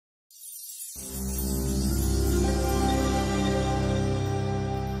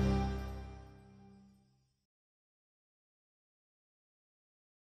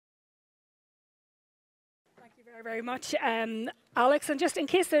Very, very much, Alex. And just in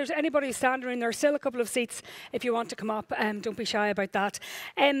case there's anybody standing in, there are still a couple of seats if you want to come up. Don't be shy about that.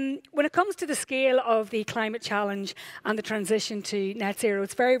 When it comes to the scale of the climate challenge and the transition to net zero,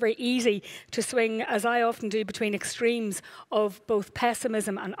 it's very, very easy to swing, as I often do, between extremes of both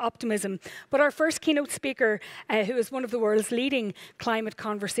pessimism and optimism. But our first keynote speaker, who is one of the world's leading climate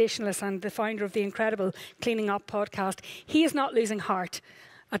conversationalists and the founder of the incredible Cleaning Up podcast, he is not losing heart.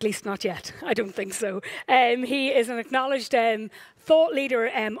 At least not yet. I don't think so. He is an acknowledged thought leader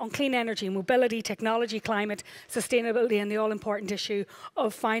on clean energy, mobility, technology, climate, sustainability, and the all-important issue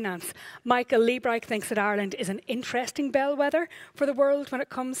of finance. Michael Liebreich thinks that Ireland is an interesting bellwether for the world when it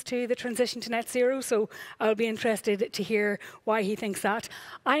comes to the transition to net zero, so I'll be interested to hear why he thinks that.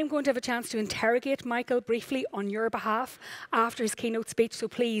 I am going to have a chance to interrogate Michael briefly on your behalf after his keynote speech, so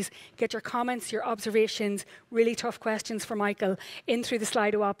please get your comments, your observations, really tough questions for Michael in through the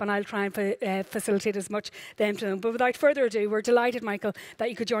Slido app, and I'll try and facilitate as much them to them. But without further ado, we're delighted, Michael, that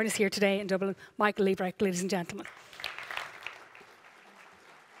you could join us here today in Dublin. Michael Liebreich, ladies and gentlemen.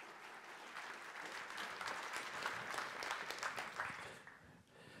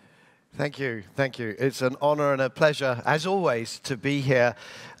 Thank you, thank you. It's an honour and a pleasure, as always, to be here.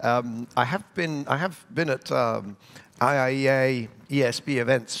 I have been at IIEA, ESB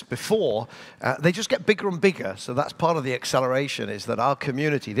events before. They just get bigger and bigger, so that's part of the acceleration, is that our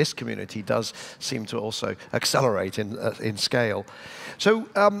community, this community, does seem to also accelerate in scale. So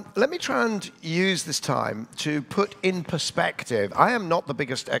let me try and use this time to put in perspective. I am not the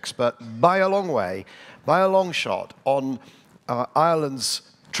biggest expert by a long way, by a long shot, on Ireland's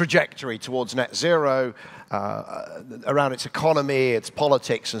trajectory towards net zero, around its economy, its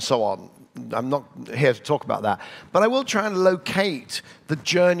politics, and so on. I'm not here to talk about that. But I will try and locate the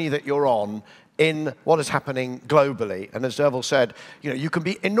journey that you're on in what is happening globally. And as Derval said, you can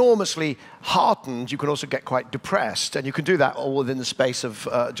be enormously heartened, you can also get quite depressed, and you can do that all within the space of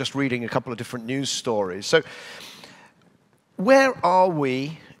just reading a couple of different news stories. So where are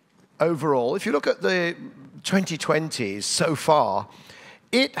we overall? If you look at the 2020s so far,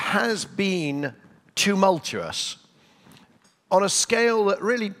 it has been tumultuous on a scale that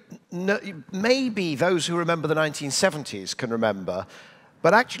really maybe those who remember the 1970s can remember,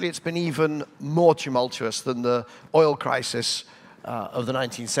 but actually it's been even more tumultuous than the oil crisis of the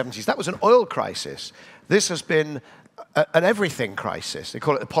 1970s. That was an oil crisis. This has been an everything crisis. They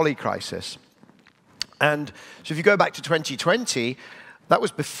call it the poly crisis. And so if you go back to 2020, that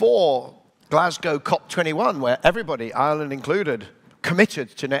was before Glasgow COP21, where everybody, Ireland included, committed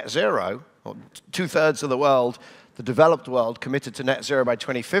to net zero, or 2/3 of the world, the developed world, committed to net zero by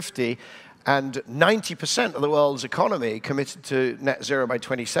 2050, and 90% of the world's economy committed to net zero by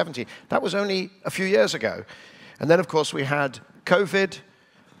 2070. That was only a few years ago. And then, of course, we had COVID,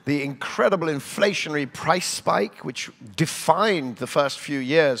 the incredible inflationary price spike, which defined the first few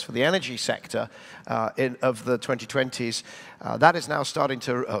years for the energy sector of the 2020s. That is now starting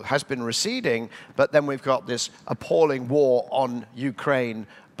to, has been receding, but then we've got this appalling war on Ukraine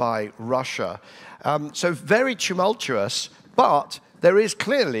by Russia. So very tumultuous, but there is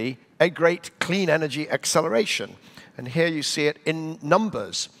clearly a great clean energy acceleration. And here you see it in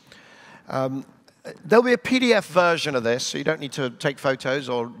numbers. There'll be a PDF version of this, so you don't need to take photos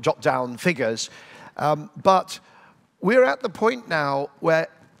or jot down figures. But we're at the point now where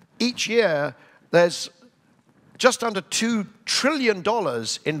each year there's just under $2 trillion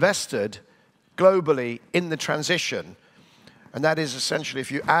invested globally in the transition. And that is essentially,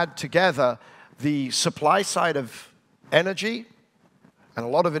 if you add together the supply side of energy, and a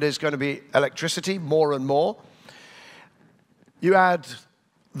lot of it is going to be electricity, more and more. You add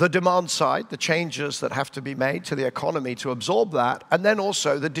the demand side, the changes that have to be made to the economy to absorb that, and then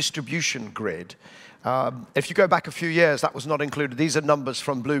also the distribution grid. If you go back a few years, that was not included. These are numbers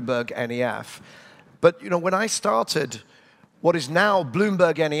from Bloomberg NEF. But when I started what is now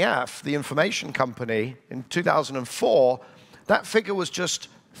Bloomberg NEF, the information company, in 2004, that figure was just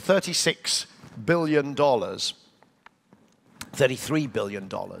 $36 billion, $33 billion.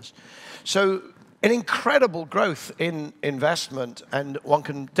 So an incredible growth in investment, and one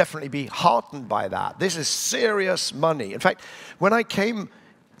can definitely be heartened by that. This is serious money. In fact, when I came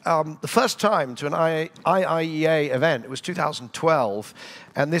the first time to an IIEA event, it was 2012,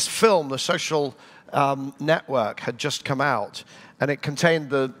 and this film, The Social Network, had just come out, and it contained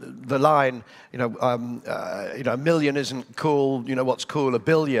the line, a million isn't cool, what's cool, a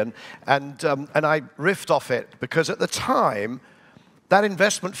billion, and I riffed off it because at the time, that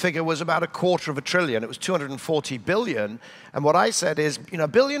investment figure was about $250 billion. It was 240 billion. And what I said is, a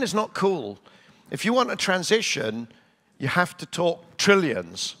billion is not cool. If you want a transition, you have to talk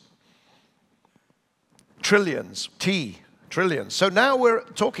trillions. trillions, trillions. So now we're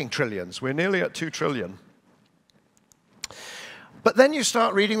talking trillions. We're nearly at 2 trillion. But then you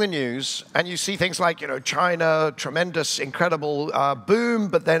start reading the news, and you see things like, China, tremendous, incredible boom,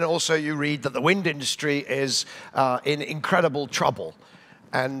 but then also you read that the wind industry is in incredible trouble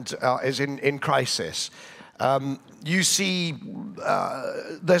and is in crisis. You see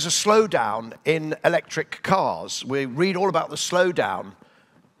there's a slowdown in electric cars. We read all about the slowdown.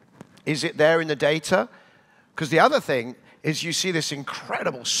 Is it there in the data? Because the other thing is you see this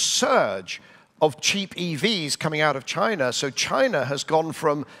incredible surge of cheap EVs coming out of China. So China has gone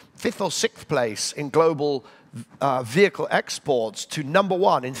from 5th or 6th place in global vehicle exports to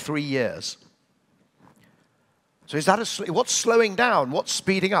 #1 in 3 years. So is that what's slowing down? What's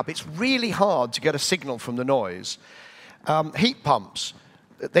speeding up? It's really hard to get a signal from the noise. Heat pumps,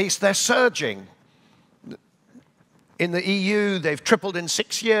 they're surging. In the EU, they've tripled in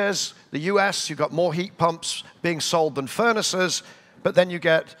 6 years. The US, you've got more heat pumps being sold than furnaces, but then you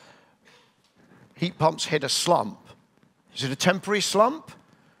get heat pumps hit a slump. Is it a temporary slump?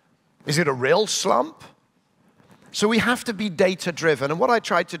 Is it a real slump? So we have to be data-driven. And what I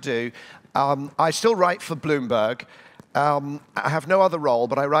tried to do, I still write for Bloomberg. I have no other role,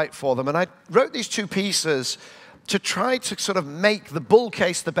 but I write for them. And I wrote these 2 pieces to try to sort of make the bull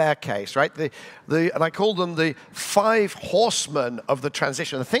case the bear case, right? And I call them the 5 horsemen of the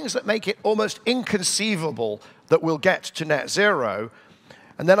transition, the things that make it almost inconceivable that we'll get to net zero.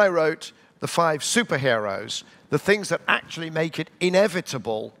 And then I wrote the 5 superheroes, the things that actually make it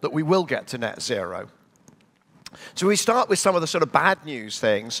inevitable that we will get to net zero. So we start with some of the sort of bad news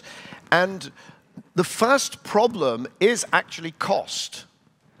things. And the first problem is actually cost.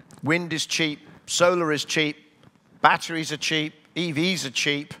 Wind is cheap, solar is cheap, batteries are cheap, EVs are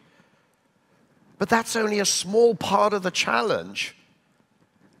cheap. But that's only a small part of the challenge.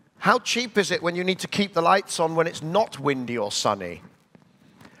 How cheap is it when you need to keep the lights on when it's not windy or sunny?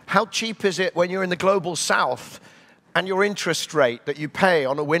 How cheap is it when you're in the global south and your interest rate that you pay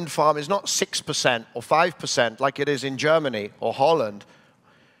on a wind farm is not 6% or 5% like it is in Germany or Holland,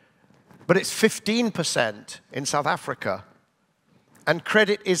 but it's 15% in South Africa. And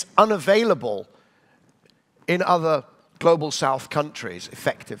credit is unavailable in other global south countries,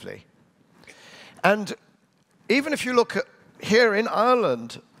 effectively. And even if you look at here in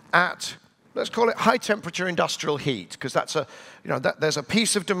Ireland at, let's call it high temperature industrial heat, because that's there's a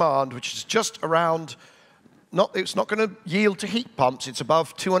piece of demand which is just around, it's not going to yield to heat pumps, it's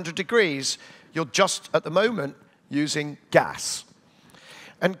above 200 degrees. You're just, at the moment, using gas.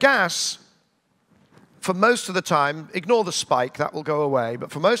 And gas, for most of the time, ignore the spike, that will go away,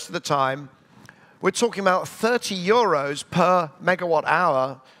 but for most of the time, we're talking about 30 euros per megawatt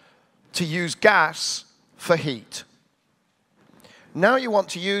hour to use gas for heat. Now you want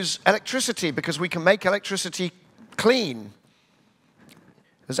to use electricity because we can make electricity clean.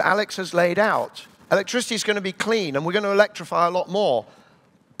 As Alex has laid out, electricity is going to be clean and we're going to electrify a lot more.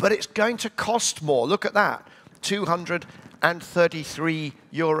 But it's going to cost more. Look at that, 233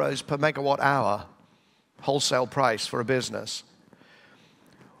 euros per megawatt hour, wholesale price for a business.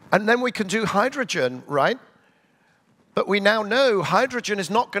 And then we can do hydrogen, right? But we now know hydrogen is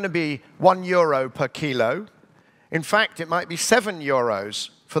not going to be €1 per kilo. In fact, it might be 7 euros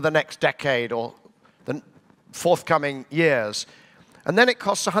for the next decade or the forthcoming years. And then it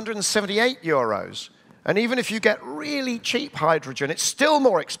costs 178 euros. And even if you get really cheap hydrogen, it's still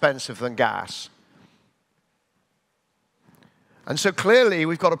more expensive than gas. And so clearly,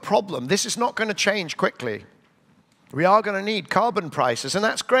 we've got a problem. This is not going to change quickly. We are going to need carbon prices, and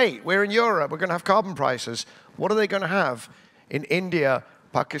that's great. We're in Europe. We're going to have carbon prices. What are they going to have in India,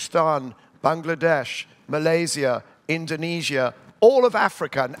 Pakistan, Bangladesh, Malaysia, Indonesia, all of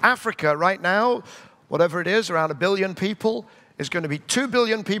Africa? And Africa right now, whatever it is, around 1 billion people, is going to be 2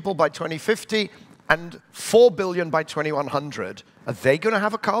 billion people by 2050 and 4 billion by 2100. Are they going to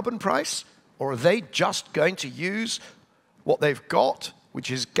have a carbon price? Or are they just going to use what they've got,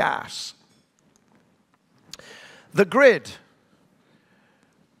 which is gas? The grid.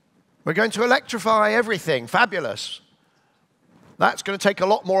 We're going to electrify everything. Fabulous. That's going to take a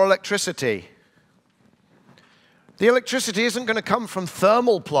lot more electricity. The electricity isn't going to come from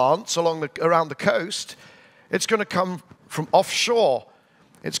thermal plants around the coast. It's going to come from offshore.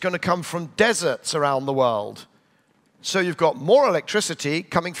 It's going to come from deserts around the world. So you've got more electricity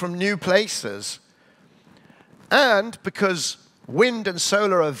coming from new places. And because wind and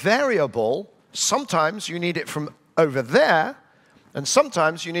solar are variable, sometimes you need it from over there, and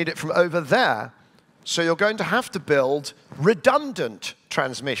sometimes you need it from over there. So you're going to have to build redundant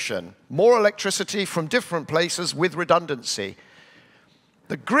transmission, more electricity from different places with redundancy.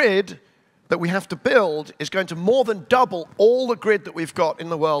 The grid that we have to build is going to more than double all the grid that we've got in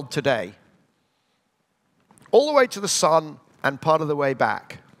the world today. All the way to the sun and part of the way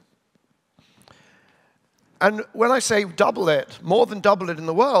back. And when I say double it, more than double it in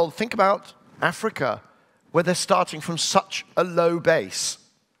the world, think about Africa, where they're starting from such a low base.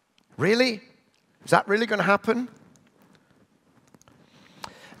 Really? Is that really going to happen?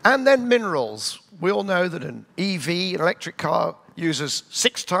 And then minerals. We all know that an EV, an electric car, uses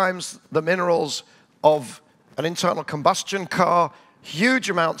 6 times the minerals of an internal combustion car, huge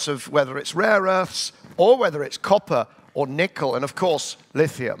amounts of whether it's rare earths or whether it's copper or nickel, and of course,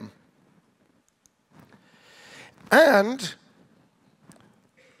 lithium. And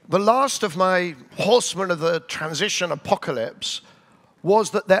the last of my horsemen of the transition apocalypse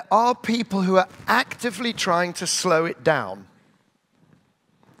was that there are people who are actively trying to slow it down.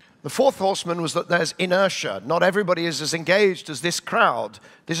 The fourth horseman was that there's inertia. Not everybody is as engaged as this crowd.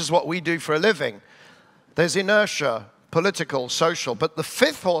 This is what we do for a living. There's inertia, political, social. But the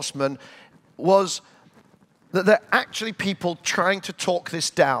fifth horseman was that there are actually people trying to talk this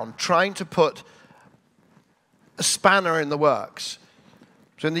down, trying to put a spanner in the works.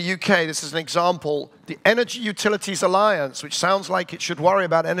 So in the UK, this is an example, the Energy Utilities Alliance, which sounds like it should worry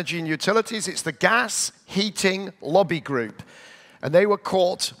about energy and utilities. It's the gas heating lobby group. And they were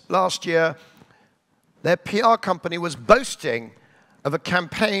caught last year. Their PR company was boasting of a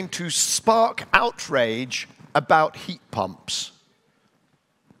campaign to spark outrage about heat pumps.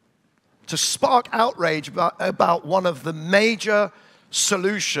 To spark outrage about one of the major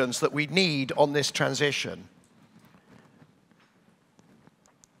solutions that we need on this transition.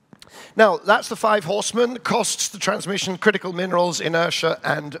 Now, that's the 5 horsemen: costs, the transmission, critical minerals, inertia,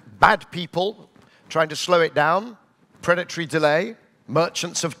 and bad people trying to slow it down, predatory delay,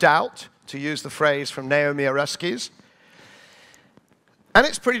 merchants of doubt, to use the phrase from Naomi Oreskes. And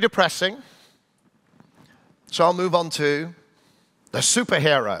it's pretty depressing. So I'll move on to the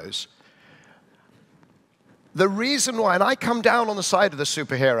superheroes. The reason why, and I come down on the side of the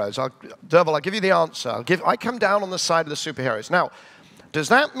superheroes. Derval, I'll give you the answer. I come down on the side of the superheroes. Now, does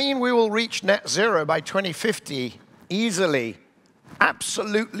that mean we will reach net zero by 2050 easily?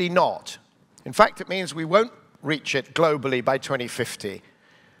 Absolutely not. In fact, it means we won't reach it globally by 2050.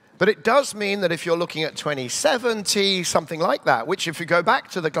 But it does mean that if you're looking at 2070, something like that, which if you go back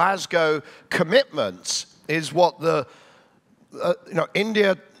to the Glasgow commitments, is what the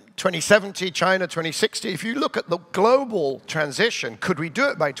India 2070, China 2060, if you look at the global transition, could we do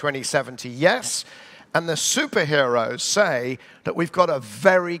it by 2070? Yes. And the superheroes say that we've got a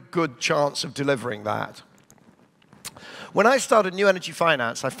very good chance of delivering that. When I started New Energy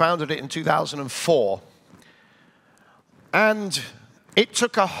Finance, I founded it in 2004. And it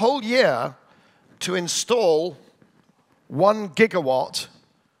took a whole year to install 1 gigawatt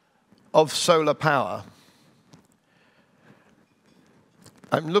of solar power.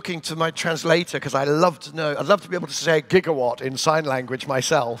 I'm looking to my translator because I'd love to be able to say gigawatt in sign language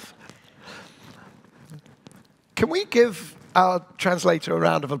myself. Can we give our translator a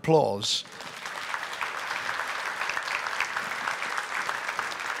round of applause?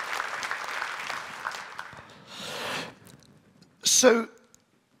 So,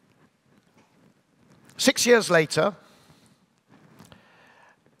 6 years later,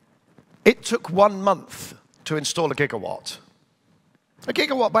 it took 1 month to install a gigawatt. A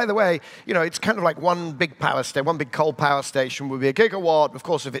gigawatt, by the way, it's kind of like one big power station, one big coal power station would be a gigawatt. Of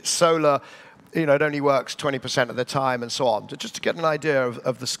course, if it's solar, it only works 20% of the time and so on. Just to get an idea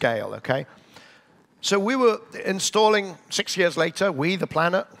of the scale, okay? So we were installing 6 years later, we, the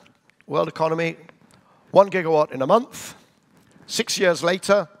planet, world economy, 1 gigawatt in a month. 6 years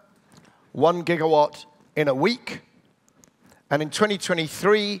later, 1 gigawatt in a week. And in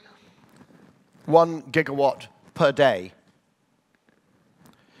 2023, 1 gigawatt per day.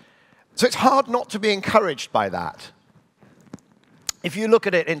 So it's hard not to be encouraged by that. If you look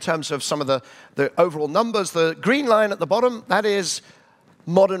at it in terms of some of the overall numbers, the green line at the bottom, that is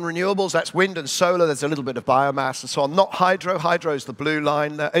modern renewables. That's wind and solar. There's a little bit of biomass and so on. Not hydro. Hydro is the blue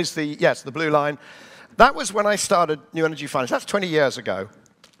line. The blue line. That was when I started New Energy Finance. That's 20 years ago.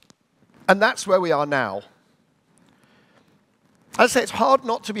 And that's where we are now. As I say, it's hard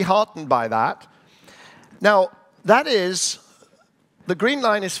not to be heartened by that. Now, that is, the green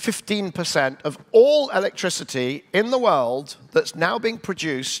line is 15% of all electricity in the world that's now being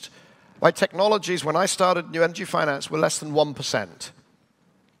produced by technologies when I started New Energy Finance were less than 1%.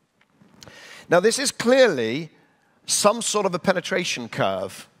 Now, this is clearly some sort of a penetration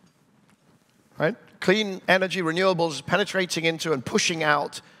curve, right? Clean energy, renewables, penetrating into and pushing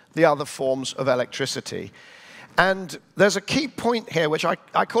out the other forms of electricity. And there's a key point here, which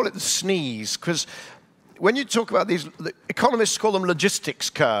I call it the sneeze, because when you talk about these, the economists call them logistics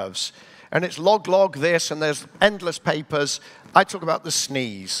curves, and it's log this, and there's endless papers. I talk about the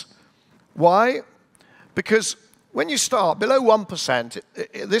sneeze. Why? Because when you start below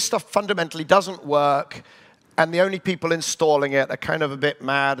 1%, this stuff fundamentally doesn't work, and the only people installing it are kind of a bit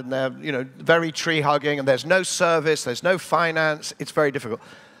mad, and they're very tree-hugging, and there's no service, there's no finance. It's very difficult.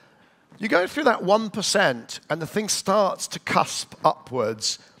 You go through that 1%, and the thing starts to cusp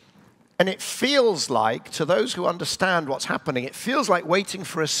upwards, and it feels like, to those who understand what's happening, it feels like waiting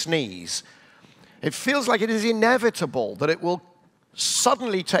for a sneeze. It feels like it is inevitable that it will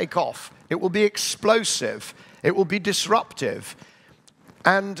suddenly take off. It will be explosive. It will be disruptive.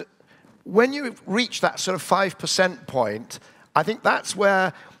 And when you reach that sort of 5% point, I think that's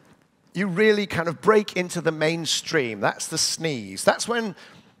where you really kind of break into the mainstream. That's the sneeze. That's when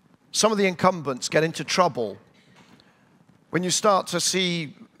some of the incumbents get into trouble. When you start to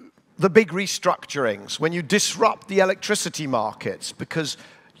see the big restructurings, when you disrupt the electricity markets because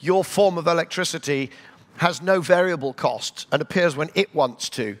your form of electricity has no variable cost and appears when it wants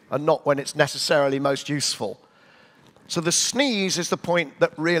to and not when it's necessarily most useful. So the sneeze is the point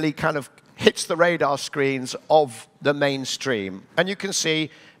that really kind of hits the radar screens of the mainstream. And you can see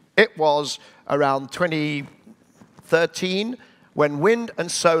it was around 2013 when wind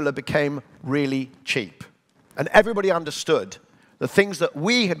and solar became really cheap. And everybody understood the things that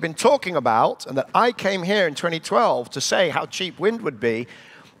we had been talking about and that I came here in 2012 to say how cheap wind would be,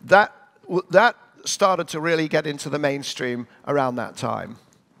 that started to really get into the mainstream around that time.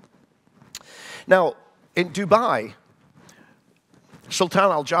 Now, in Dubai,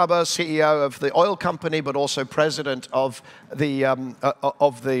 Sultan Al Jaber, CEO of the oil company, but also president of the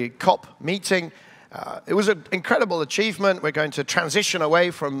COP meeting. It was an incredible achievement. We're going to transition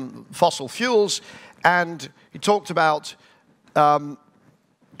away from fossil fuels. And he talked about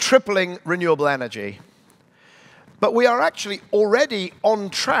tripling renewable energy. But we are actually already on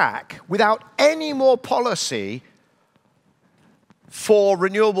track without any more policy for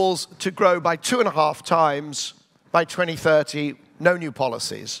renewables to grow by 2.5 times by 2030. No new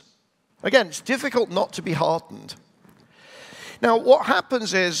policies. Again, it's difficult not to be heartened. Now, what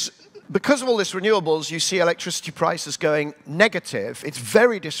happens is, because of all this renewables, you see electricity prices going negative. It's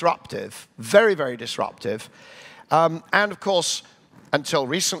very disruptive, very, very disruptive. And of course, until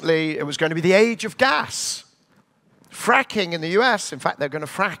recently, it was going to be the age of gas. Fracking in the US, in fact, they're going to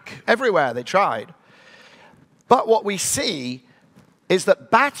frack everywhere. They tried. But what we see is that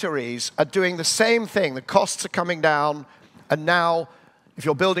batteries are doing the same thing. The costs are coming down. And now, if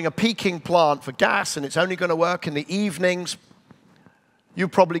you're building a peaking plant for gas and it's only going to work in the evenings, you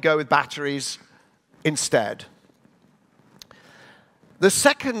probably go with batteries instead. The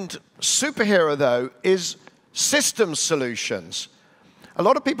second superhero, though, is system solutions. A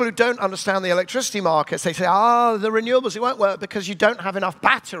lot of people who don't understand the electricity markets, they say, the renewables, it won't work because you don't have enough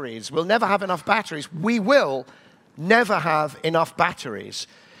batteries. We'll never have enough batteries. We will never have enough batteries.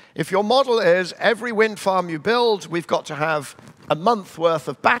 If your model is every wind farm you build, we've got to have a month worth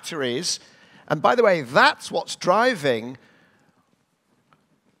of batteries, and by the way, that's what's driving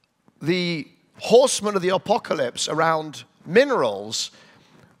the horsemen of the apocalypse around minerals,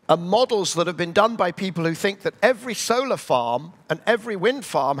 are models that have been done by people who think that every solar farm and every wind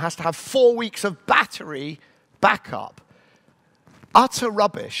farm has to have 4 weeks of battery backup. Utter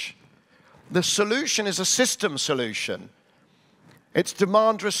rubbish. The solution is a system solution. It's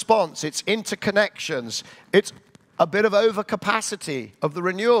demand response, it's interconnections, it's a bit of overcapacity of the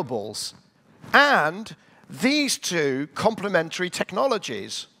renewables. And these two complementary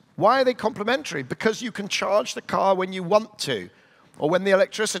technologies. Why are they complementary? Because you can charge the car when you want to, or when the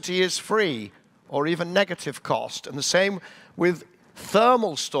electricity is free, or even negative cost. And the same with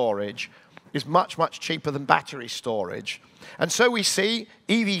thermal storage is much, much cheaper than battery storage. And so we see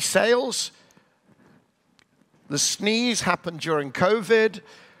EV sales. The sneeze happened during COVID.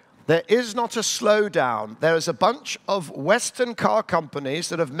 There is not a slowdown. There is a bunch of Western car companies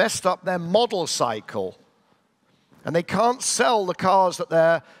that have messed up their model cycle. And they can't sell the cars that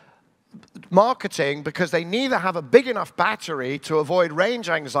they're marketing because they neither have a big enough battery to avoid range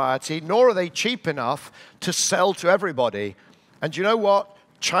anxiety, nor are they cheap enough to sell to everybody. And you know what?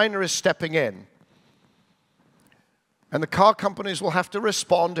 China is stepping in. And the car companies will have to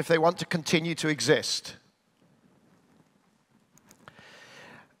respond if they want to continue to exist.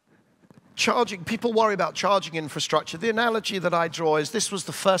 Charging, people worry about charging infrastructure. The analogy that I draw is this was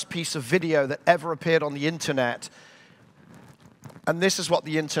the first piece of video that ever appeared on the internet. And this is what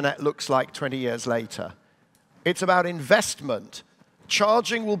the internet looks like 20 years later. It's about investment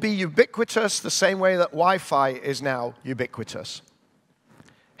charging will be ubiquitous the same way that Wi-Fi is now ubiquitous.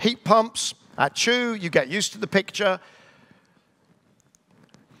 Heat pumps, achoo, you get used to the picture.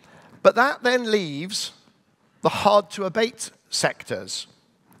 But that then leaves the hard-to-abate sectors.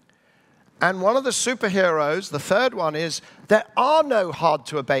 And one of the superheroes, the third one, is there are no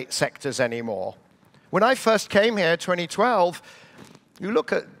hard-to-abate sectors anymore. When I first came here, 2012, you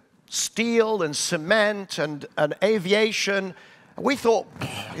look at steel and cement and aviation, and we thought,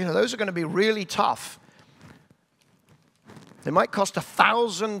 those are going to be really tough. They might cost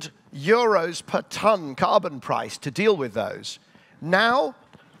 €1,000 per ton carbon price to deal with those. Now,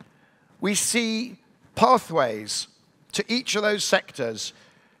 we see pathways to each of those sectors.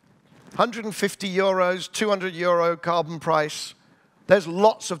 €150, €200 carbon price. There's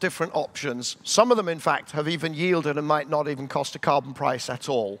lots of different options. Some of them, in fact, have even yielded and might not even cost a carbon price at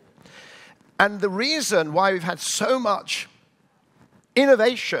all. And the reason why we've had so much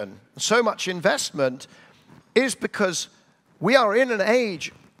innovation, so much investment, is because we are in an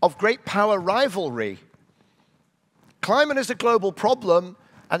age of great power rivalry. Climate is a global problem,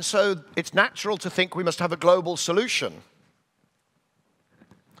 and so it's natural to think we must have a global solution.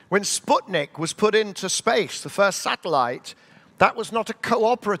 When Sputnik was put into space, the first satellite, that was not a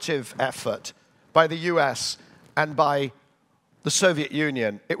cooperative effort by the US and by the Soviet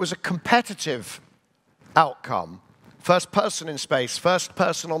Union. It was a competitive outcome. First person in space, first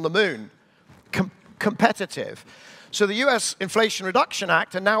person on the moon. Competitive. So the US Inflation Reduction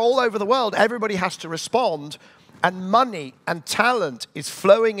Act, and now all over the world, everybody has to respond, and money and talent is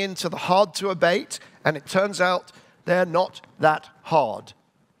flowing into the hard to abate, and it turns out they're not that hard.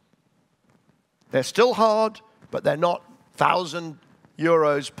 They're still hard, but they're not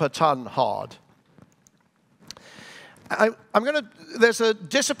 €1,000 per ton hard. There's a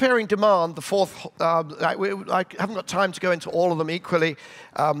disappearing demand, the fourth, I haven't got time to go into all of them equally.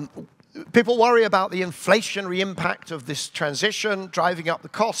 People worry about the inflationary impact of this transition, driving up the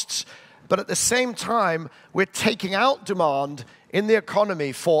costs, but at the same time, we're taking out demand in the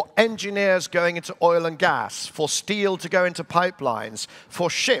economy for engineers going into oil and gas, for steel to go into pipelines, for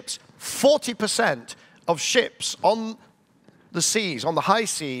ships. 40% of ships on the seas, on the high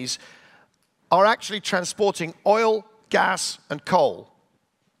seas, are actually transporting oil, gas, and coal.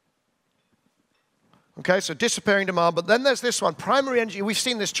 Okay, so disappearing demand, but then there's this one, primary energy. We've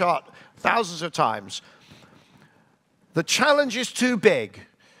seen this chart thousands of times. The challenge is too big,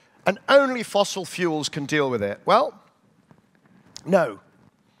 and only fossil fuels can deal with it. Well, no.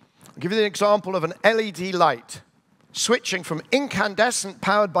 I'll give you the example of an LED light, switching from incandescent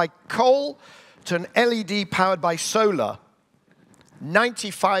powered by coal to an LED powered by solar.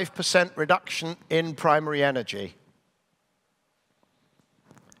 95% reduction in primary energy.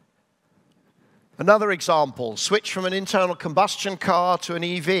 Another example, switch from an internal combustion car to an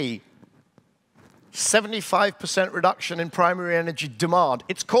EV. 75% reduction in primary energy demand.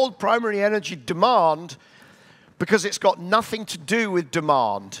 It's called primary energy demand because it's got nothing to do with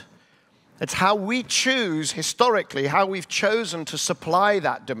demand. It's how we choose, historically, how we've chosen to supply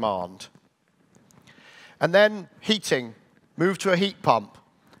that demand. And then heating, move to a heat pump,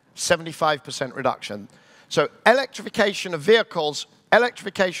 75% reduction. So electrification of vehicles,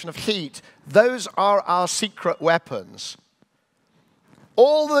 electrification of heat, those are our secret weapons.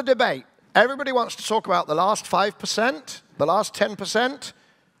 All the debate, everybody wants to talk about the last 5%, the last 10%.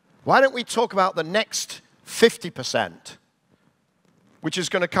 Why don't we talk about the next 50%, which is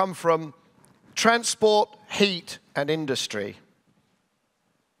going to come from transport, heat, and industry?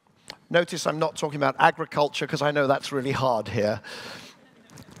 Notice I'm not talking about agriculture because I know that's really hard here.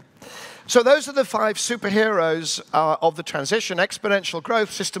 So those are the 5 superheroes of the transition: exponential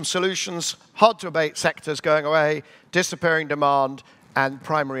growth, system solutions, hard-to-abate sectors going away, disappearing demand, and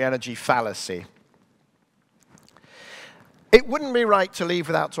primary energy fallacy. It wouldn't be right to leave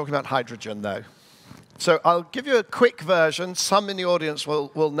without talking about hydrogen, though. So I'll give you a quick version. Some in the audience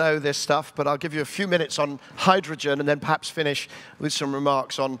will know this stuff, but I'll give you a few minutes on hydrogen and then perhaps finish with some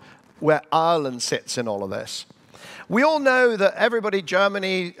remarks on where Ireland sits in all of this. We all know that everybody,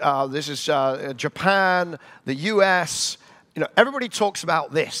 Germany, this is Japan, the US, everybody talks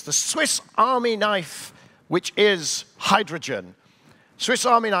about this, the Swiss Army knife, which is hydrogen. Swiss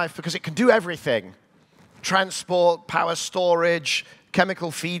Army knife because it can do everything: transport, power storage,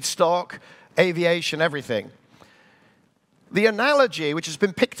 chemical feedstock, aviation, everything. The analogy, which has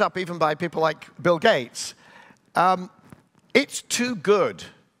been picked up even by people like Bill Gates, it's too good.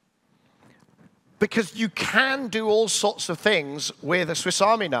 Because you can do all sorts of things with a Swiss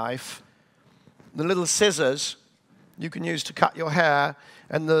Army knife. The little scissors you can use to cut your hair,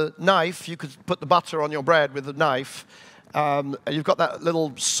 and the knife, you could put the butter on your bread with the knife. You've got that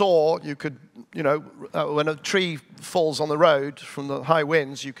little saw. You could, when a tree falls on the road from the high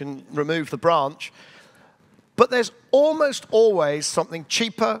winds, you can remove the branch. But there's almost always something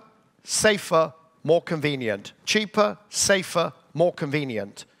cheaper, safer, more convenient. Cheaper, safer, more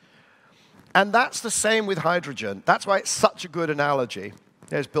convenient. And that's the same with hydrogen. That's why it's such a good analogy.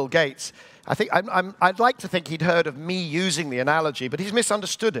 There's Bill Gates. I'd like to think he'd heard of me using the analogy, but he's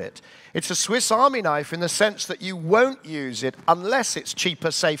misunderstood it. It's a Swiss Army knife in the sense that you won't use it unless it's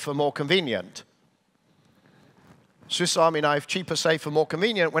cheaper, safer, more convenient. Swiss Army knife, cheaper, safer, more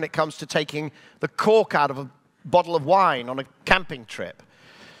convenient when it comes to taking the cork out of a bottle of wine on a camping trip.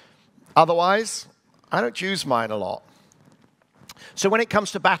 Otherwise, I don't use mine a lot. So when it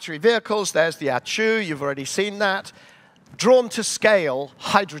comes to battery vehicles, there's the Achu, you've already seen that. Drawn to scale,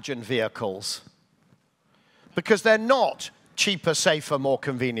 hydrogen vehicles. Because they're not cheaper, safer, more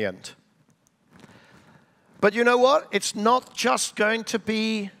convenient. But you know what? It's not just going to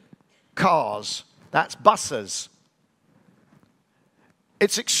be cars. That's buses.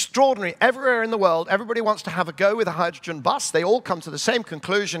 It's extraordinary. Everywhere in the world, everybody wants to have a go with a hydrogen bus. They all come to the same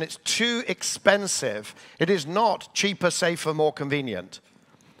conclusion. It's too expensive. It is not cheaper, safer, more convenient.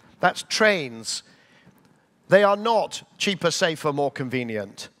 That's trains. They are not cheaper, safer, more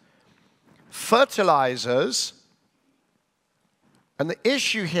convenient. Fertilizers, and the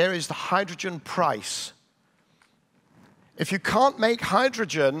issue here is the hydrogen price. If you can't make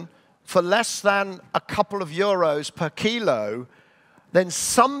hydrogen for less than a couple of euros per kilo, then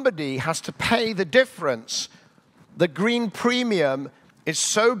somebody has to pay the difference. The green premium is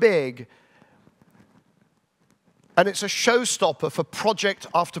so big, and it's a showstopper for project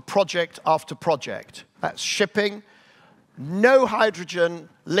after project after project. That's shipping. No hydrogen,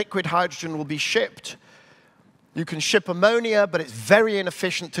 liquid hydrogen will be shipped. You can ship ammonia, but it's very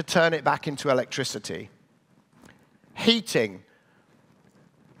inefficient to turn it back into electricity. Heating.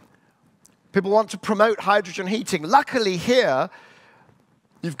 People want to promote hydrogen heating. Luckily here,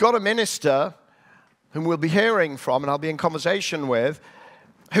 you've got a minister whom we'll be hearing from, and I'll be in conversation with,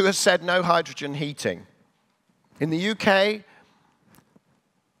 who has said no hydrogen heating. In the UK,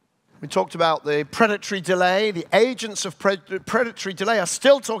 we talked about the predatory delay. The agents of predatory delay are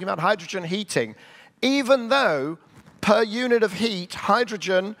still talking about hydrogen heating, even though per unit of heat,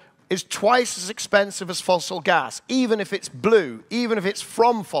 hydrogen is twice as expensive as fossil gas, even if it's blue, even if it's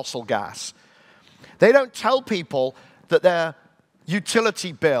from fossil gas. They don't tell people that their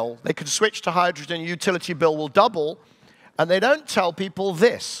utility bill, they can switch to hydrogen, utility bill will double, and they don't tell people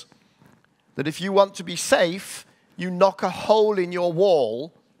this, that if you want to be safe, you knock a hole in your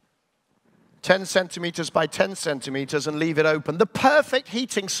wall 10 centimeters by 10 centimeters and leave it open. The perfect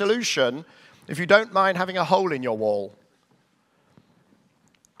heating solution if you don't mind having a hole in your wall.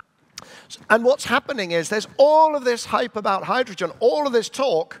 And what's happening is there's all of this hype about hydrogen, all of this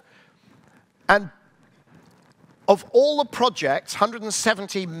talk, and of all the projects,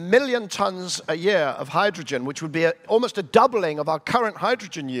 170 million tons a year of hydrogen, which would be almost a doubling of our current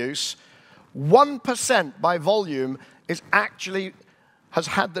hydrogen use, 1% by volume has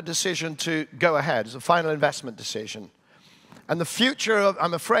had the decision to go ahead as a final investment decision. And the future of,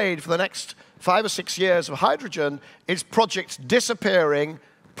 I'm afraid, for the next 5 or 6 years of hydrogen is projects disappearing,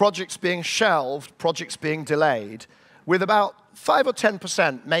 projects being shelved, projects being delayed, with about 5 or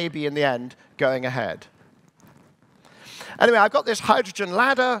 10% maybe in the end going ahead. Anyway, I've got this hydrogen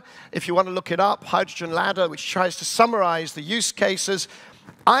ladder, if you want to look it up, hydrogen ladder, which tries to summarize the use cases.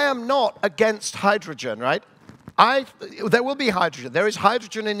 I am not against hydrogen, right? There will be hydrogen. There is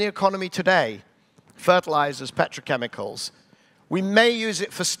hydrogen in the economy today. Fertilizers, petrochemicals. We may use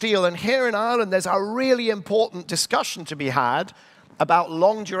it for steel. And here in Ireland, there's a really important discussion to be had about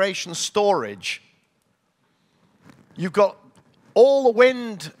long-duration storage. You've got all the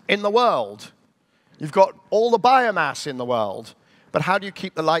wind in the world. You've got all the biomass in the world. But how do you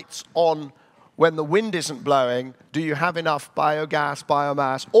keep the lights on when the wind isn't blowing? Do you have enough biogas,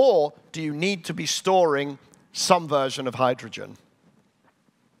 biomass, or do you need to be storing some version of hydrogen?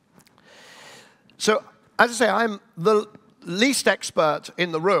 So, as I say, I'm the least expert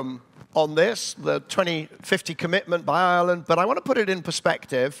in the room on this, the 2050 commitment by Ireland, but I want to put it in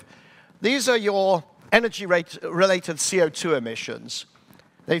perspective. These are your energy-related CO2 emissions.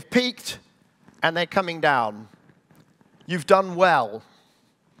 They've peaked, and they're coming down. You've done well.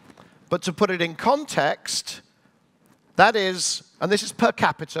 But to put it in context, that is, and this is per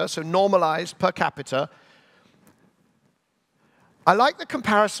capita, so normalized per capita. I like the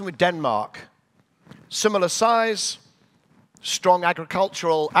comparison with Denmark. Similar size, strong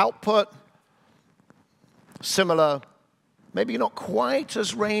agricultural output, similar, maybe not quite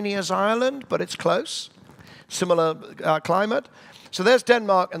as rainy as Ireland, but it's close. similar climate. So there's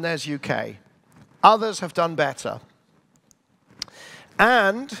Denmark and there's UK. Others have done better.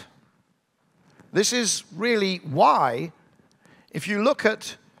 And this is really why, if you look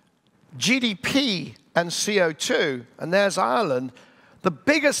at GDP and CO2, and there's Ireland, the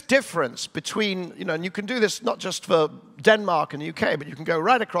biggest difference between, and you can do this not just for Denmark and the UK, but you can go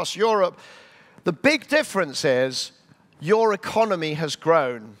right across Europe. The big difference is your economy has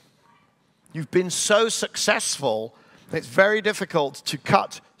grown. You've been so successful, it's very difficult to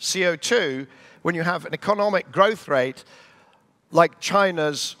cut CO2 when you have an economic growth rate like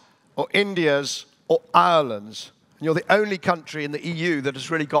China's or India's or Ireland's. And you're the only country in the EU that has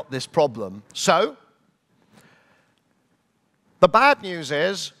really got this problem. So, the bad news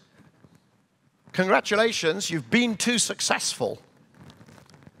is, congratulations, you've been too successful.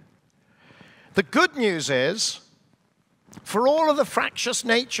 The good news is, for all of the fractious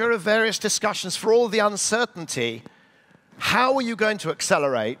nature of various discussions, for all of the uncertainty, how are you going to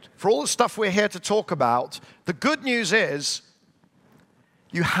accelerate? For all the stuff we're here to talk about, the good news is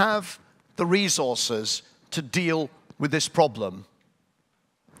you have the resources to deal with this problem.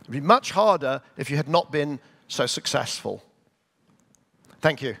 It would be much harder if you had not been so successful.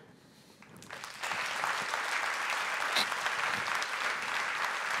 Thank you.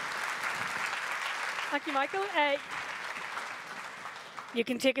 Thank you, Michael. You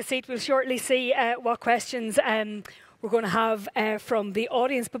can take a seat. We'll shortly see what questions we're going to have from the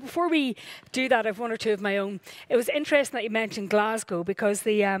audience. But before we do that, I have one or two of my own. It was interesting that you mentioned Glasgow, because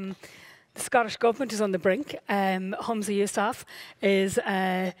the Scottish government is on the brink. Humza Yousaf is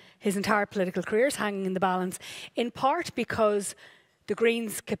his entire political career is hanging in the balance, in part because the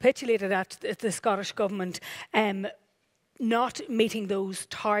Greens capitulated at the Scottish government not meeting those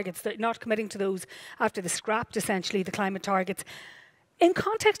targets, not committing to those after they scrapped essentially the climate targets. In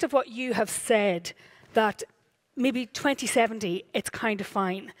context of what you have said, that maybe 2070, it's kind of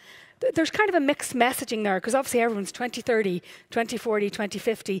fine. There's kind of a mixed messaging there, because obviously everyone's 2030, 2040,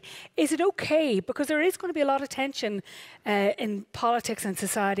 2050. Is it okay? Because there is going to be a lot of tension in politics and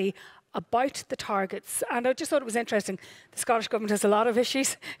society about the targets. And I just thought it was interesting. The Scottish government has a lot of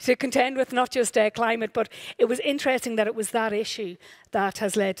issues to contend with, not just climate, but it was interesting that it was that issue that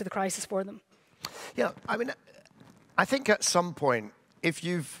has led to the crisis for them. Yeah, I mean, I think at some point, if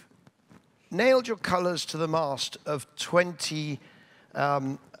you've nailed your colours to the mast of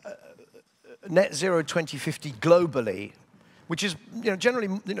net zero 2050 globally, which is, generally,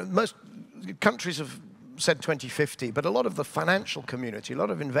 most countries have said 2050, but a lot of the financial community, a lot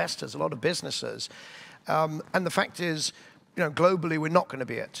of investors, a lot of businesses, and the fact is, globally, we're not going to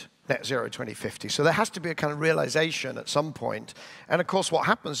be at net zero 2050. So there has to be a kind of realization at some point. And of course, what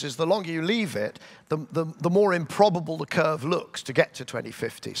happens is the longer you leave it, the more improbable the curve looks to get to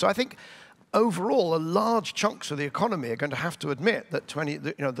 2050. So I think overall, large chunks of the economy are going to have to admit that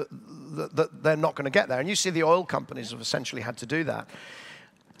that they're not going to get there. And you see the oil companies have essentially had to do that.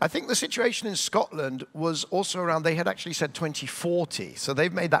 I think the situation in Scotland was also around, they had actually said 2040. So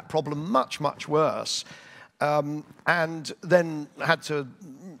they've made that problem much, much worse. And then had to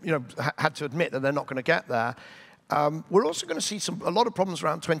admit that they're not going to get there. We're also going to see a lot of problems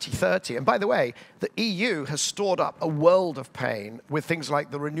around 2030. And by the way, the EU has stored up a world of pain with things like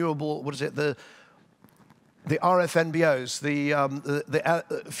the renewable, the RFNBOs,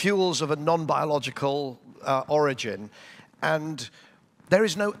 the fuels of a non-biological origin. And there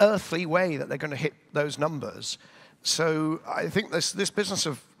is no earthly way that they're going to hit those numbers. So I think this business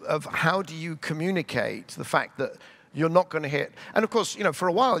of how do you communicate the fact that you're not going to hit, and of course, for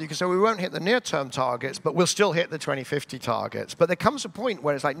a while you can say, we won't hit the near-term targets, but we'll still hit the 2050 targets. But there comes a point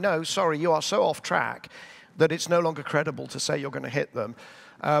where it's like, no, sorry, you are so off track that it's no longer credible to say you're going to hit them.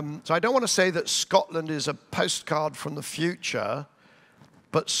 So I don't want to say that Scotland is a postcard from the future,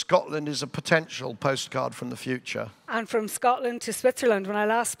 but Scotland is a potential postcard from the future. And from Scotland to Switzerland. When I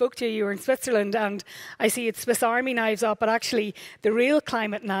last spoke to you, you were in Switzerland, and I see it's Swiss Army knives up, but actually the real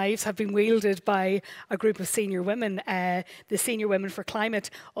climate knives have been wielded by a group of senior women, the Senior Women for Climate,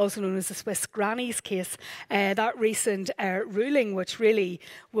 also known as the Swiss Grannies case. That recent ruling, which really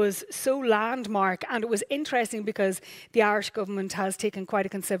was so landmark, and it was interesting because the Irish government has taken quite a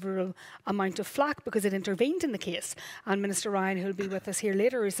considerable amount of flack because it intervened in the case. And Minister Ryan, who will be with us here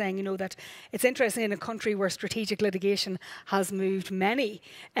later, is saying, that it's interesting in a country where strategic litigation has moved many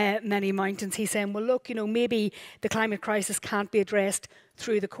mountains. He's saying, well, look, maybe the climate crisis can't be addressed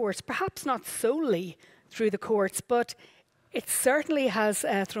through the courts, perhaps not solely through the courts, but it certainly has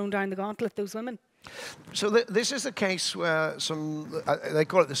thrown down the gauntlet, those women. So this is a case where they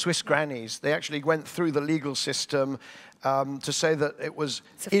call it the Swiss grannies, they actually went through the legal system to say that it was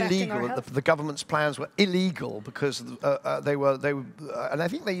illegal. The government's plans were illegal because they were, and I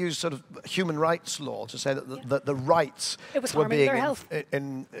think they used sort of human rights law to say that the rights were being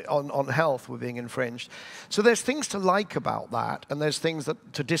on health were being infringed. So there's things to like about that, and there's things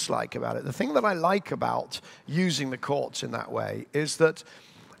to dislike about it. The thing that I like about using the courts in that way is that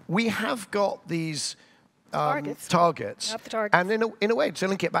we have got these targets. And in a way, to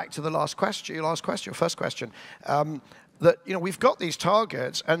link it back to the first question, that we've got these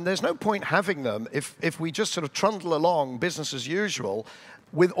targets, and there's no point having them if we just sort of trundle along business as usual,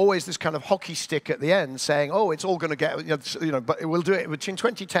 with always this kind of hockey stick at the end saying, oh, it's all going to get, but we'll do it between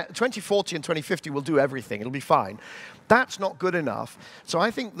 2040 and 2050, we'll do everything, it'll be fine. That's not good enough. So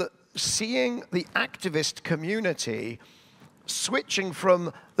I think that seeing the activist community switching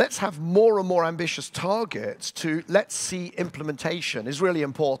from let's have more and more ambitious targets to let's see implementation is really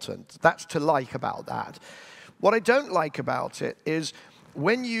important. That's to like about that. What I don't like about it is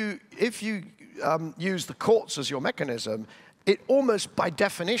if you use the courts as your mechanism, it almost by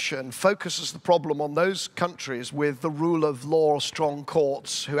definition focuses the problem on those countries with the rule of law, strong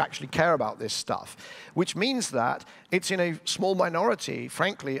courts who actually care about this stuff, which means that it's in a small minority,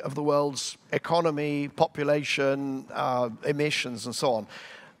 frankly, of the world's economy, population, emissions, and so on.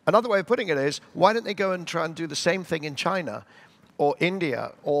 Another way of putting it is, why don't they go and try and do the same thing in China or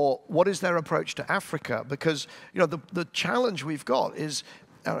India, or what is their approach to Africa? Because the challenge we've got is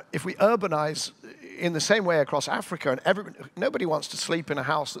if we urbanize in the same way across Africa, and nobody wants to sleep in a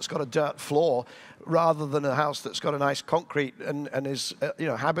house that's got a dirt floor rather than a house that's got a nice concrete and is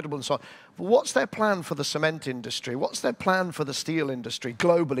habitable and so on. But what's their plan for the cement industry? What's their plan for the steel industry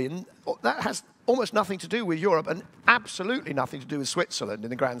globally? And that has almost nothing to do with Europe and absolutely nothing to do with Switzerland in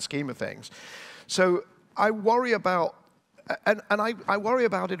the grand scheme of things. So I worry about, and I worry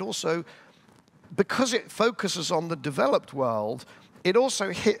about it also because it focuses on the developed world. It also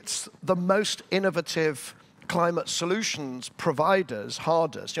hits the most innovative climate solutions providers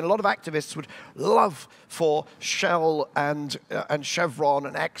hardest. A lot of activists would love for Shell and Chevron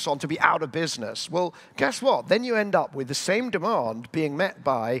and Exxon to be out of business. Well, guess what? Then you end up with the same demand being met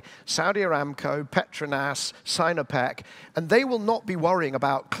by Saudi Aramco, Petronas, Sinopec, and they will not be worrying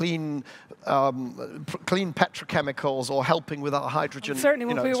about clean petrochemicals or helping with our hydrogen.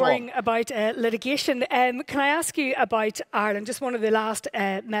 Certainly won't be worrying about litigation. Can I ask you about Ireland? Just one of the last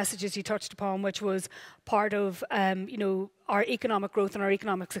messages you touched upon, which was part of our economic growth and our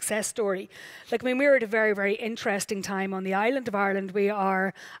economic success story. We're at a very, very interesting time on the island of Ireland. We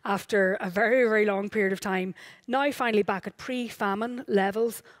are, after a very, very long period of time, now finally back at pre-famine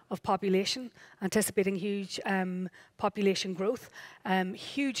levels of population, anticipating huge population growth,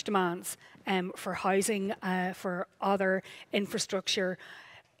 huge demands for housing, for other infrastructure.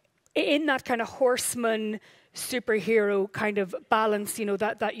 In that kind of horseman superhero kind of balance,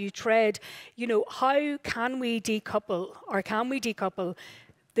 that you tread, how can we decouple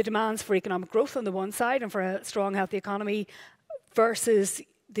the demands for economic growth on the one side and for a strong, healthy economy versus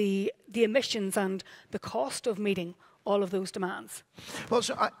the emissions and the cost of meeting all of those demands? Well,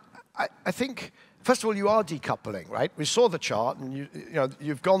 so I think, first of all, you are decoupling, right? We saw the chart, and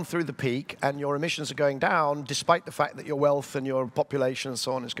you've gone through the peak, and your emissions are going down, despite the fact that your wealth and your population and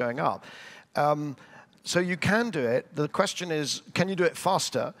so on is going up. So you can do it. The question is, can you do it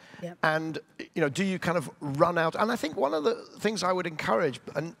faster? Yep. And do you kind of run out? And I think one of the things I would encourage,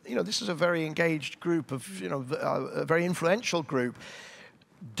 and this is a very engaged group of, a very influential group.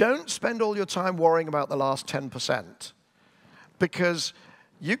 Don't spend all your time worrying about the last 10%, because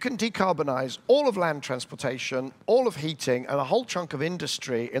you can decarbonize all of land transportation, all of heating, and a whole chunk of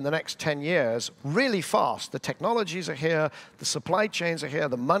industry in the next 10 years really fast. The technologies are here, the supply chains are here,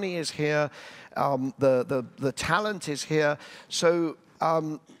 the money is here, the talent is here. So,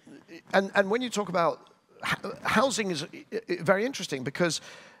 and when you talk about housing is very interesting, because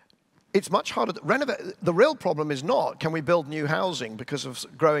it's much harder to renovate. The real problem is not, can we build new housing because of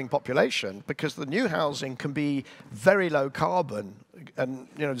growing population? Because the new housing can be very low carbon, and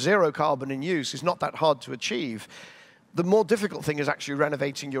zero carbon in use is not that hard to achieve. The more difficult thing is actually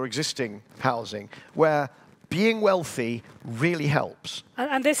renovating your existing housing, where being wealthy really helps.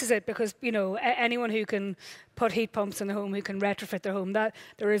 And this is it, because anyone who can put heat pumps in their home, who can retrofit their home, that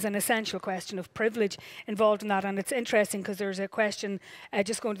there is an essential question of privilege involved in that. And it's interesting because there's a question,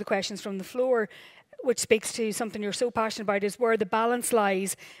 just going to the questions from the floor, which speaks to something you're so passionate about, is where the balance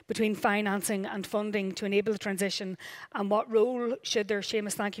lies between financing and funding to enable the transition, and what role should there,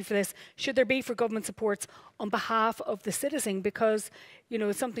 Seamus, thank you for this, should there be for government supports on behalf of the citizen? Because, you know,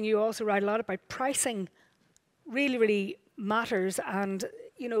 it's something you also write a lot about. Pricing really, really matters, and,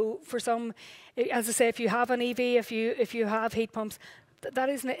 you know, for some, as I say, if you have an EV, if you have heat pumps, that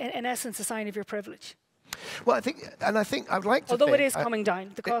is in essence a sign of your privilege. Well, I think I'd like to. Although it is coming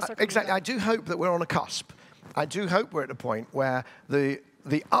down, the costs are coming exactly. down. I do hope that we're on a cusp. I do hope we're at a point where the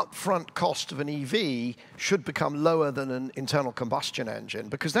upfront cost of an EV should become lower than an internal combustion engine,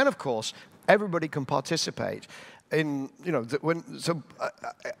 because then, of course, everybody can participate in, you know,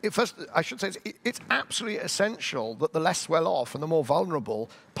 first I should say it's absolutely essential that the less well-off and the more vulnerable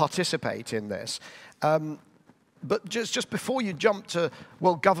participate in this. But just before you jump to,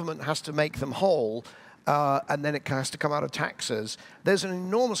 well, government has to make them whole, and then it has to come out of taxes, there's an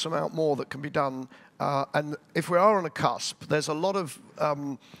enormous amount more that can be done. And if we are on a cusp, there's a lot of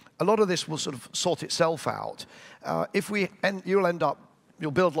this will sort of sort itself out.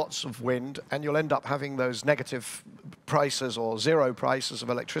 You'll build lots of wind, and you'll end up having those negative prices or zero prices of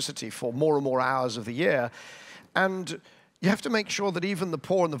electricity for more and more hours of the year. And you have to make sure that even the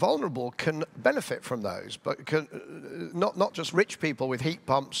poor and the vulnerable can benefit from those, but not just rich people with heat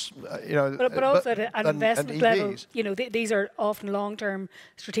pumps, you know. But also at an investment level, you know, these are often long-term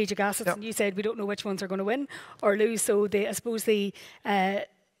strategic assets, and you said we don't know which ones are going to win or lose. So I suppose the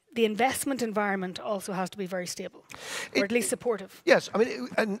investment environment also has to be very stable, or at least supportive. Yes, I mean,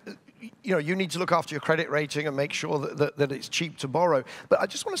 and you know, you need to look after your credit rating and make sure that it's cheap to borrow. But I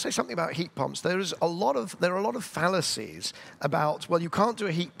just want to say something about heat pumps. There are a lot of fallacies about, well, you can't do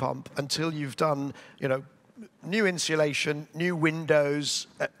a heat pump until you've done, you know, new insulation, new windows,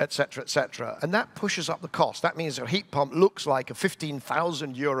 et cetera, and that pushes up the cost. That means a heat pump looks like a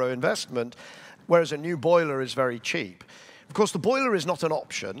 €15,000 investment, whereas a new boiler is very cheap. Of course, the boiler is not an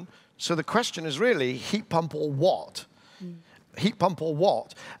option, so the question is really heat pump or what? Heat pump or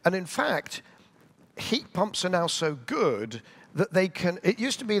what? And in fact, heat pumps are now so good that they can, it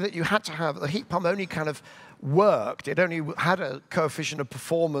used to be that you had to have, the heat pump only kind of worked, it only had a coefficient of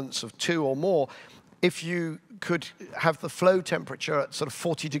performance of 2 or more if you could have the flow temperature at sort of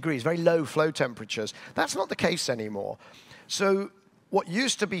 40 degrees, very low flow temperatures. That's not the case anymore. So what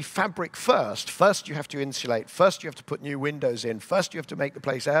used to be fabric first you have to insulate, first you have to put new windows in, first you have to make the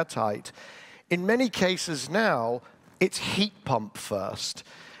place airtight. In many cases now, it's heat pump first.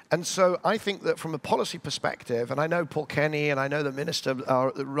 And so I think that from a policy perspective, and I know Paul Kenny and I know the Minister,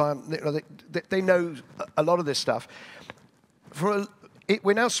 they know a lot of this stuff.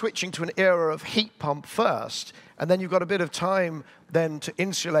 We're now switching to an era of heat pump first, and then you've got a bit of time then to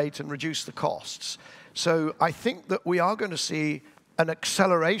insulate and reduce the costs. So I think that we are going to see an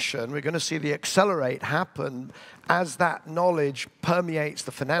acceleration. We're going to see the accelerate happen as that knowledge permeates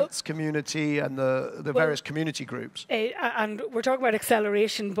the finance community and the various community groups. And we're talking about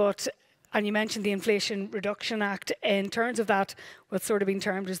acceleration, but, and you mentioned the Inflation Reduction Act, in terms of that, what's sort of been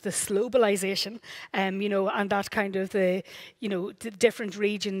termed as the globalization, you know, and that kind of the different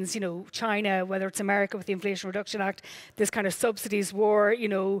regions, you know, China, whether it's America with the Inflation Reduction Act, this kind of subsidies war, you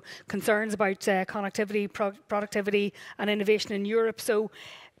know, concerns about connectivity, productivity and innovation in Europe. So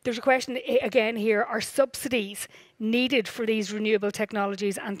there's a question again here, are subsidies needed for these renewable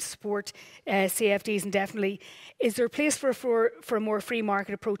technologies and to support CFDs indefinitely? Is there a place for a more free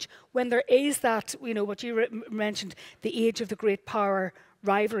market approach when there is that, you know, what you mentioned, the age of the great power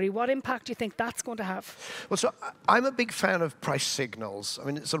rivalry? What impact do you think that's going to have? Well, so I'm a big fan of price signals. I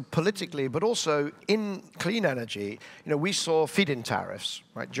mean, sort of politically, but also in clean energy, you know, we saw feed-in tariffs,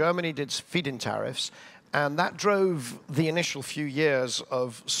 right? Germany did feed-in tariffs. And that drove the initial few years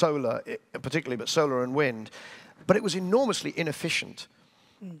of solar, particularly, but solar and wind. But it was enormously inefficient.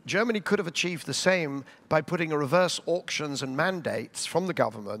 Germany could have achieved the same by putting a reverse auctions and mandates from the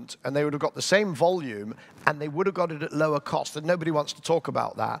government, and they would have got the same volume, and they would have got it at lower cost. And nobody wants to talk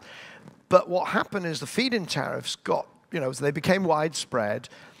about that. But what happened is the feed-in tariffs got, you know, so they became widespread.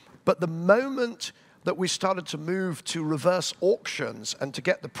 But the moment that we started to move to reverse auctions and to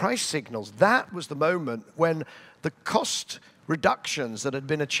get the price signals, that was the moment when the cost reductions that had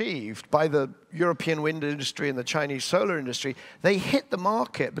been achieved by the European wind industry and the Chinese solar industry, they hit the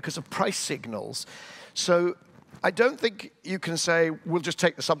market because of price signals. So I don't think you can say, we'll just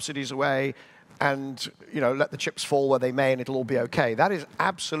take the subsidies away and, you know, let the chips fall where they may and it'll all be okay. That is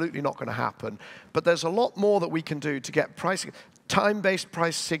absolutely not going to happen. But there's a lot more that we can do to get pricing. Time-based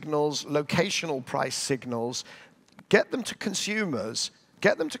price signals, locational price signals, get them to consumers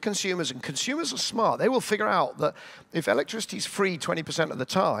get them to consumers, and consumers are smart. They will figure out that if electricity is free 20% of the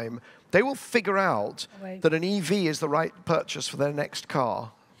time, they will figure out that an EV is the right purchase for their next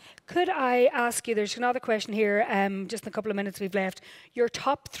car. Could I ask you, there's another question here, just in a couple of minutes we've left, your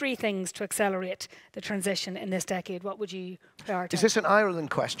top 3 things to accelerate the transition in this decade, what would you prioritise? Is this an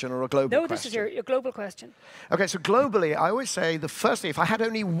Ireland question or a global question? No, this is your global question. Okay, so globally, I always say the first thing, if I had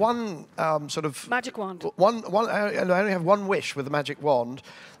only one sort of... Magic wand. And I only have one wish with the magic wand,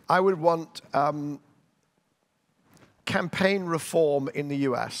 I would want campaign reform in the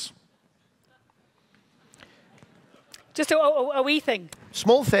US. Just a wee thing.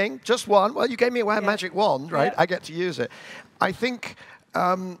 Small thing, just one. Well, you gave me a magic wand, right? Yeah. I get to use it. I think...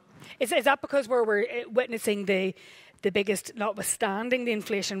 Is that because we're witnessing the biggest, notwithstanding the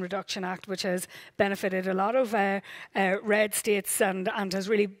Inflation Reduction Act, which has benefited a lot of red states and has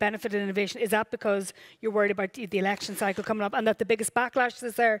really benefited innovation? Is that because you're worried about the election cycle coming up and that the biggest backlash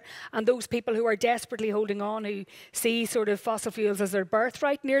is there, and those people who are desperately holding on, who see sort of fossil fuels as their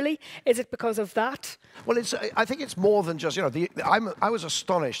birthright nearly, is it because of that? Well, I think it's more than just, I was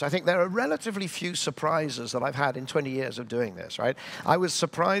astonished. I think there are relatively few surprises that I've had in 20 years of doing this, right? I was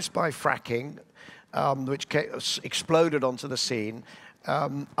surprised by fracking, which exploded onto the scene.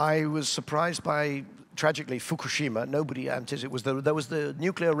 I was surprised by, tragically, Fukushima. Nobody anticipated. There was the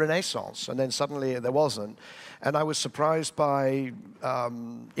nuclear renaissance, and then suddenly there wasn't. And I was surprised by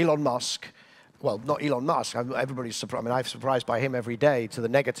Elon Musk. Well, not Elon Musk. Everybody's surprised. I mean, I'm surprised by him every day to the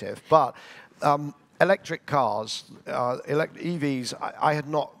negative. But electric cars, EVs, I had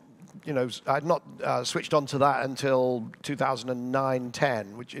not... I had not switched on to that until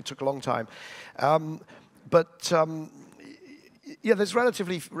 2009-10, which it took a long time. There's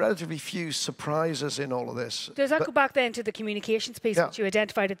relatively few surprises in all of this. Does that go back then to the communications piece which you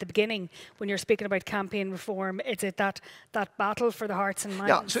identified at the beginning when you're speaking about campaign reform? Is it that battle for the hearts and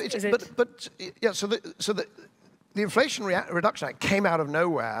minds? Yeah, so the Inflation Reduction Act came out of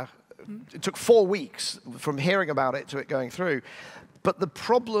nowhere. It took 4 weeks from hearing about it to it going through. But the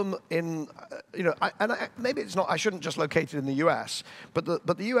problem in, maybe it's not, I shouldn't just locate it in the US, but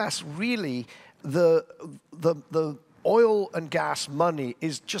the US really, the oil and gas money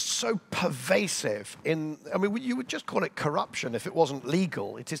is just so pervasive you would just call it corruption if it wasn't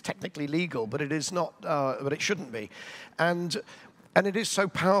legal. It is technically legal, but it is not, but it shouldn't be. And it is so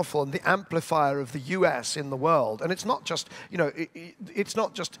powerful and the amplifier of the US in the world. And it's not just, it's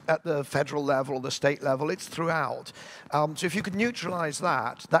not just at the federal level or the state level, it's throughout. So if you could neutralize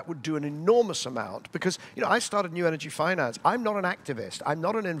that, that would do an enormous amount. Because, I started New Energy Finance. I'm not an activist. I'm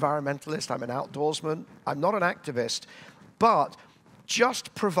not an environmentalist. I'm an outdoorsman. I'm not an activist. But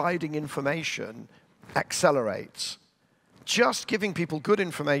just providing information accelerates. Just giving people good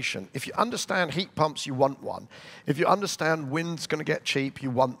information. If you understand heat pumps, you want one. If you understand wind's going to get cheap,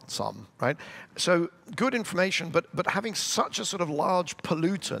 you want some, right? So good information, but having such a sort of large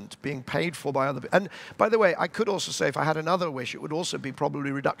pollutant being paid for by other people. And by the way, I could also say if I had another wish, it would also be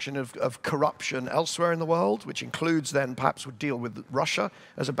probably reduction of corruption elsewhere in the world, which includes then perhaps would deal with Russia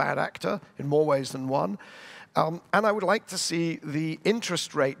as a bad actor in more ways than one. And I would like to see the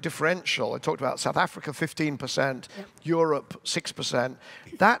interest rate differential. I talked about South Africa, 15%, Europe, 6%.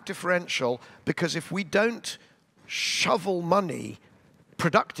 That differential, because if we don't shovel money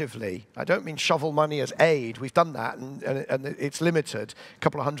productively, I don't mean shovel money as aid, we've done that, and it's limited, a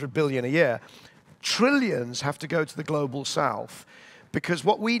couple of $100 billion a year. Trillions have to go to the global south, because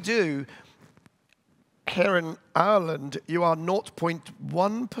what we do here in Ireland, you are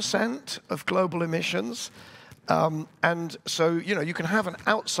 0.1% of global emissions. And so, you can have an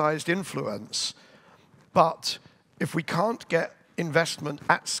outsized influence, but if we can't get investment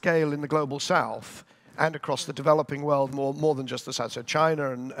at scale in the global south and across the developing world, more than just the south, so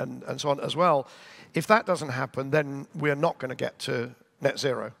China and so on as well, if that doesn't happen, then we're not going to get to net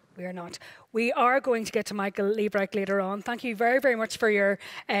zero. We are not. We are going to get to Michael Liebreich later on. Thank you very, very much for your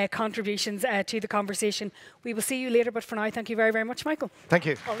contributions to the conversation. We will see you later, but for now, thank you very, very much, Michael. Thank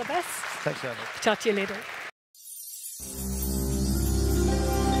you. All the best. Thanks, Anna. Chat to you later.